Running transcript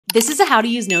This is a how to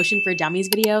use Notion for Dummies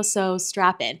video, so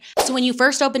strap in. So when you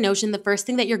first open Notion, the first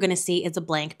thing that you're gonna see is a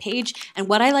blank page. And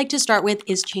what I like to start with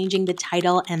is changing the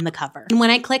title and the cover. And when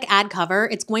I click add cover,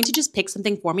 it's going to just pick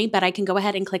something for me, but I can go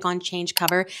ahead and click on change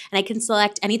cover and I can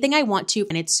select anything I want to,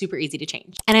 and it's super easy to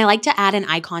change. And I like to add an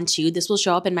icon too. This will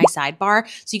show up in my sidebar.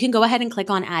 So you can go ahead and click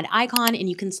on add icon and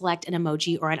you can select an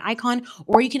emoji or an icon,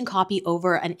 or you can copy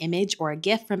over an image or a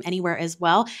GIF from anywhere as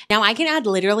well. Now I can add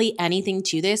literally anything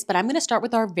to this, but I'm gonna start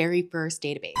with our very first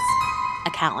database, a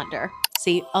calendar.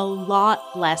 See, a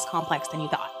lot less complex than you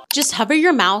thought. Just hover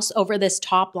your mouse over this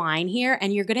top line here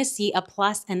and you're gonna see a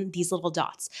plus and these little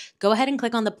dots. Go ahead and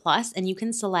click on the plus and you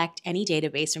can select any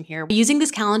database from here. Using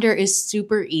this calendar is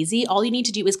super easy. All you need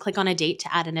to do is click on a date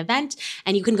to add an event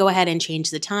and you can go ahead and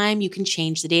change the time. You can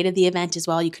change the date of the event as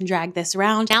well. You can drag this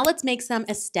around. Now let's make some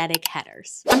aesthetic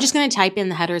headers. I'm just gonna type in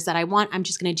the headers that I want. I'm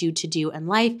just gonna do to-do and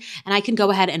life, and I can go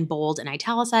ahead and bold and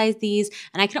italicize these.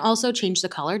 And I can also change the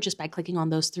color just by clicking on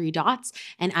those three dots,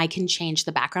 and I can change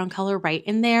the background color right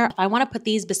in there. If I want to put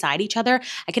these beside each other,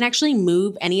 I can actually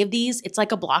move any of these. It's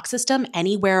like a block system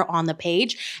anywhere on the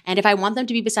page. And if I want them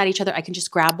to be beside each other, I can just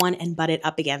grab one and butt it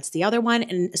up against the other one.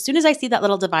 And as soon as I see that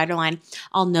little divider line,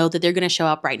 I'll know that they're going to show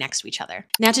up right next to each other.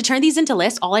 Now to turn these into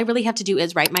lists, all I really have to do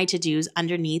is write my to-dos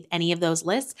underneath any of those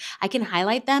lists. I can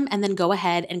highlight them and then go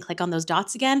ahead and click on those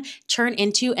dots again, turn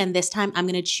into, and this time I'm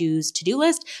going to choose to-do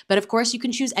list. But of course you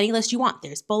can choose any list you want.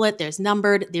 There's bullet, there's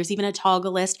numbered, there's even a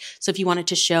toggle list. So if you want it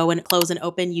to show and close and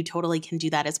open, you totally can do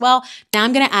that as well. Now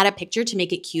I'm going to add a picture to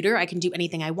make it cuter. I can do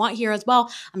anything I want here as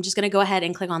well. I'm just going to go ahead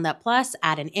and click on that plus,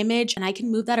 add an image, and I can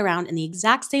move that around in the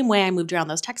exact same way I moved around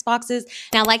those text boxes.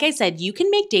 Now, like I said, you can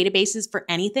make databases for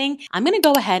anything. I'm going to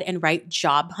go ahead and write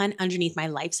job hunt underneath my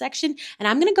life section. And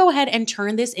I'm going to go ahead and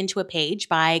turn this into a page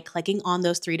by clicking on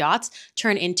those three dots,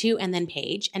 turn into, and then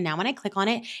page. And now when I click on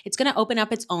it, it's going to open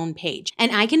up its own page.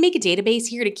 And I can make a database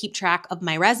here to keep track of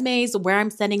my resumes, where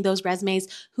I'm sending those resumes,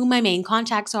 who my main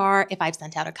contacts are, if I've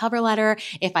sent out a cover letter,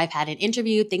 if I've had an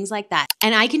interview, things like that.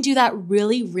 And I can do that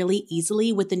really, really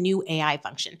easily with the new AI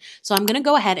function. So I'm going to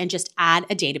go ahead and just add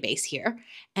a database here.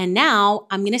 And now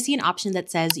I'm going to see an option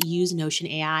that says use Notion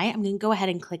AI. I'm going to go ahead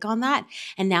and click on that.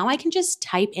 And now I can just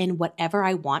type in whatever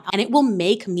I want and it will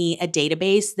make me a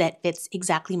database that fits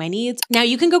exactly my needs. Now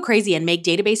you can go crazy and make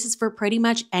databases for pretty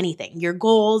much anything. Your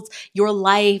goals, your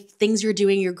life, things you're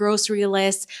doing, your grocery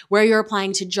list, where you're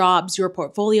applying to jobs, your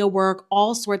portfolio work,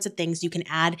 all sorts of things you can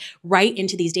add right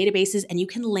into these databases, and you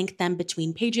can link them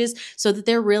between pages so that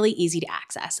they're really easy to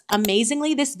access.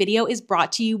 Amazingly, this video is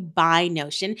brought to you by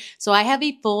Notion. So I have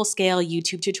a full-scale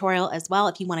YouTube tutorial as well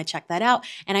if you want to check that out.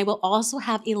 And I will also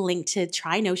have a link to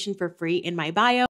try Notion for free in my bio.